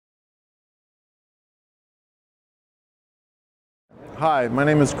Hi, my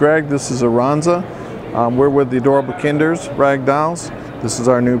name is Greg. This is Granza. We're with the Adorable Kinders rag dolls. This is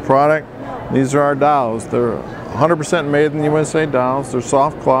our new product. These are our dolls. They're 100% made in the USA dolls. They're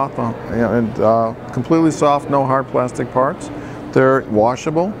soft cloth and completely soft, no hard plastic parts. They're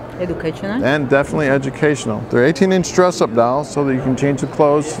washable. Educational? And definitely educational. They're 18-inch dress-up dolls so that you can change the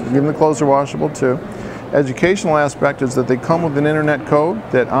clothes. Even the clothes are washable too. Educational aspect is that they come with an internet code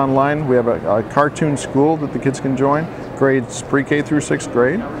that online we have a cartoon school that the kids can join, grades pre-K through 6th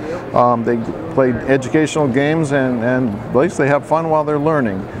grade. They play educational games and basically have fun while they're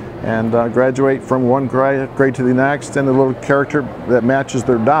learning and graduate from one grade to the next, and the little character that matches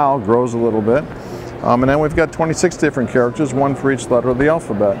their doll grows a little bit. And then we've got 26 different characters, one for each letter of the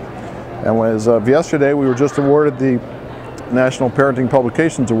alphabet. And as of yesterday, we were just awarded the National Parenting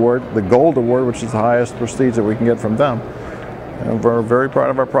Publications Award, the Gold Award, which is the highest prestige that we can get from them. And we're very proud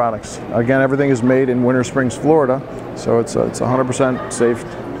of our products. Again, everything is made in Winter Springs, Florida, so it's a 100%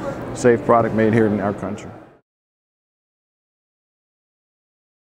 safe product made here in our country.